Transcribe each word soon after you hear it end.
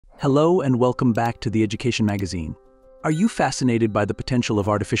Hello and welcome back to the Education Magazine. Are you fascinated by the potential of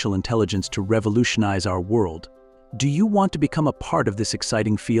artificial intelligence to revolutionize our world? Do you want to become a part of this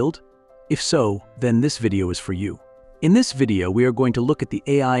exciting field? If so, then this video is for you. In this video, we are going to look at the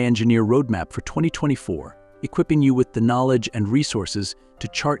AI Engineer Roadmap for 2024, equipping you with the knowledge and resources to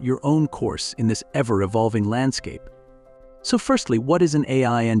chart your own course in this ever-evolving landscape. So firstly, what is an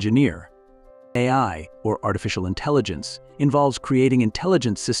AI engineer? AI, or artificial intelligence, involves creating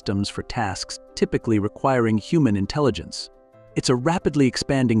intelligent systems for tasks typically requiring human intelligence. It's a rapidly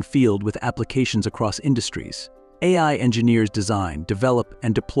expanding field with applications across industries. AI engineers design, develop,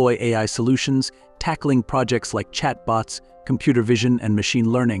 and deploy AI solutions, tackling projects like chatbots, computer vision, and machine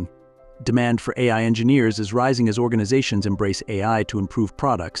learning. Demand for AI engineers is rising as organizations embrace AI to improve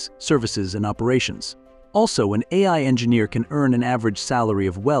products, services, and operations. Also, an AI engineer can earn an average salary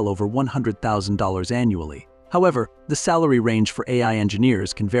of well over $100,000 annually. However, the salary range for AI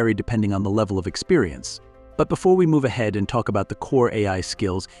engineers can vary depending on the level of experience. But before we move ahead and talk about the core AI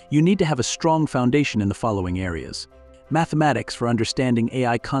skills, you need to have a strong foundation in the following areas. Mathematics for understanding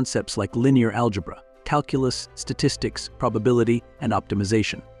AI concepts like linear algebra, calculus, statistics, probability, and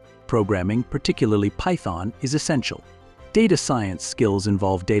optimization. Programming, particularly Python, is essential. Data science skills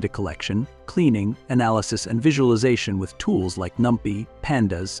involve data collection, cleaning, analysis, and visualization with tools like NumPy,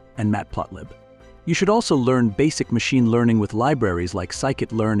 Pandas, and Matplotlib. You should also learn basic machine learning with libraries like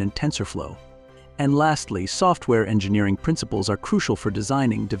scikit-learn and TensorFlow. And lastly, software engineering principles are crucial for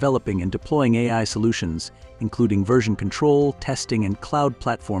designing, developing, and deploying AI solutions, including version control, testing, and cloud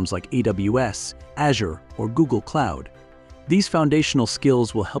platforms like AWS, Azure, or Google Cloud. These foundational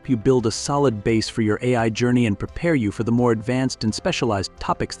skills will help you build a solid base for your AI journey and prepare you for the more advanced and specialized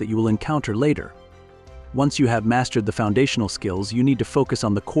topics that you will encounter later. Once you have mastered the foundational skills, you need to focus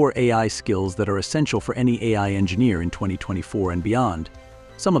on the core AI skills that are essential for any AI engineer in 2024 and beyond.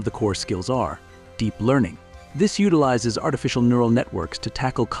 Some of the core skills are deep learning. This utilizes artificial neural networks to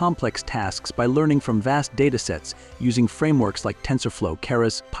tackle complex tasks by learning from vast datasets using frameworks like TensorFlow,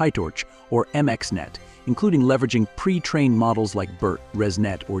 Keras, PyTorch, or MXNet, including leveraging pre-trained models like BERT,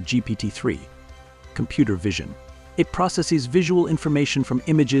 ResNet, or GPT-3. Computer vision. It processes visual information from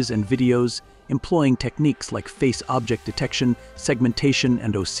images and videos, employing techniques like face object detection, segmentation,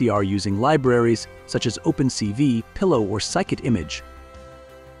 and OCR using libraries such as OpenCV, Pillow, or scikit-image.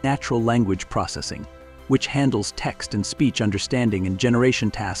 Natural language processing, which handles text and speech understanding and generation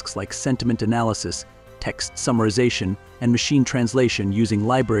tasks like sentiment analysis, text summarization, and machine translation using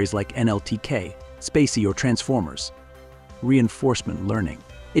libraries like NLTK, Spacey, or Transformers. Reinforcement learning.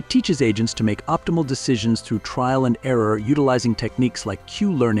 It teaches agents to make optimal decisions through trial and error utilizing techniques like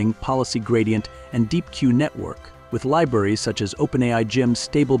Q-learning, policy gradient, and deep Q network, with libraries such as OpenAI GEM,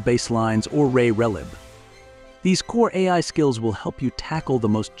 Stable Baselines, or Ray-Relib. These core AI skills will help you tackle the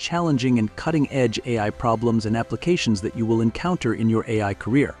most challenging and cutting-edge AI problems and applications that you will encounter in your AI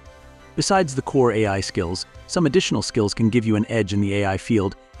career. Besides the core AI skills, some additional skills can give you an edge in the AI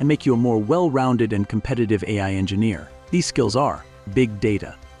field and make you a more well-rounded and competitive AI engineer. These skills are big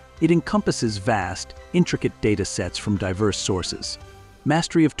data. It encompasses vast, intricate data sets from diverse sources.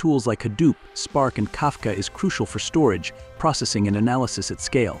 Mastery of tools like Hadoop, Spark, and Kafka is crucial for storage, processing, and analysis at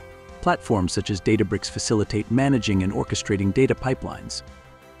scale. Platforms such as Databricks facilitate managing and orchestrating data pipelines.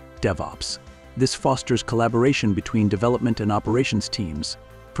 DevOps. This fosters collaboration between development and operations teams.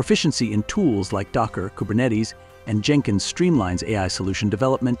 Proficiency in tools like Docker, Kubernetes, and Jenkins streamlines AI solution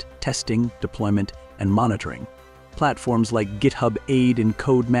development, testing, deployment, and monitoring. Platforms like GitHub aid in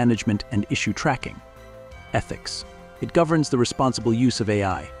code management and issue tracking. Ethics. It governs the responsible use of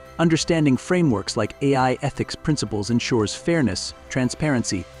AI. Understanding frameworks like AI ethics principles ensures fairness,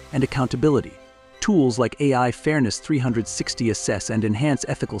 transparency, and accountability. Tools like AI Fairness 360 assess and enhance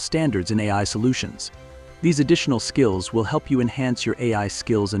ethical standards in AI solutions. These additional skills will help you enhance your AI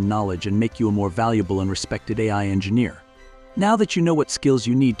skills and knowledge and make you a more valuable and respected AI engineer. Now that you know what skills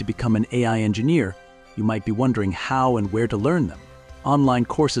you need to become an AI engineer, you might be wondering how and where to learn them. Online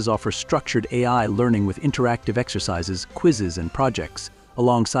courses offer structured AI learning with interactive exercises, quizzes, and projects,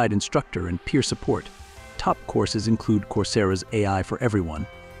 alongside instructor and peer support. Top courses include Coursera's AI for Everyone,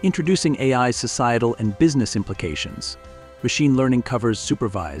 introducing AI's societal and business implications. Machine learning covers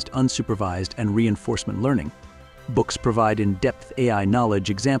supervised, unsupervised, and reinforcement learning. Books provide in-depth AI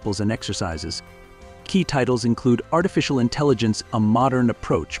knowledge, examples, and exercises. Key titles include Artificial Intelligence: A Modern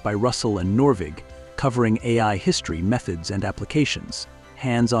Approach by Russell and Norvig, covering AI history, methods, and applications.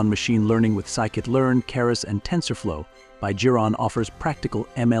 Hands-on Machine Learning with Scikit-learn, Keras, and TensorFlow by Giron offers practical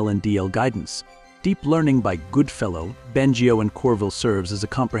ML and DL guidance. Deep Learning by Goodfellow, Bengio, and Corville serves as a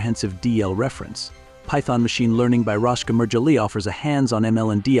comprehensive DL reference. Python Machine Learning by Rashka Mirjali offers a hands-on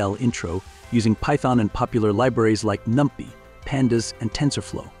ML and DL intro using Python and popular libraries like NumPy, Pandas, and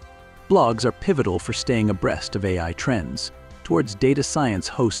TensorFlow. Blogs are pivotal for staying abreast of AI trends. Towards Data Science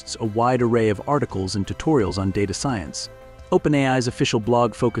hosts a wide array of articles and tutorials on data science. OpenAI's official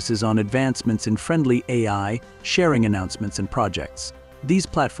blog focuses on advancements in friendly AI, sharing announcements and projects. These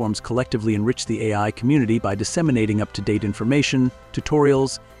platforms collectively enrich the AI community by disseminating up-to-date information,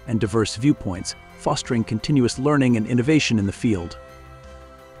 tutorials, and diverse viewpoints, fostering continuous learning and innovation in the field.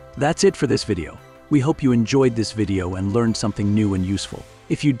 That's it for this video. We hope you enjoyed this video and learned something new and useful.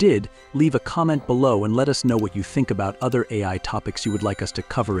 If you did, leave a comment below and let us know what you think about other AI topics you would like us to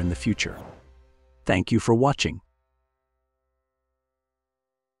cover in the future. Thank you for watching.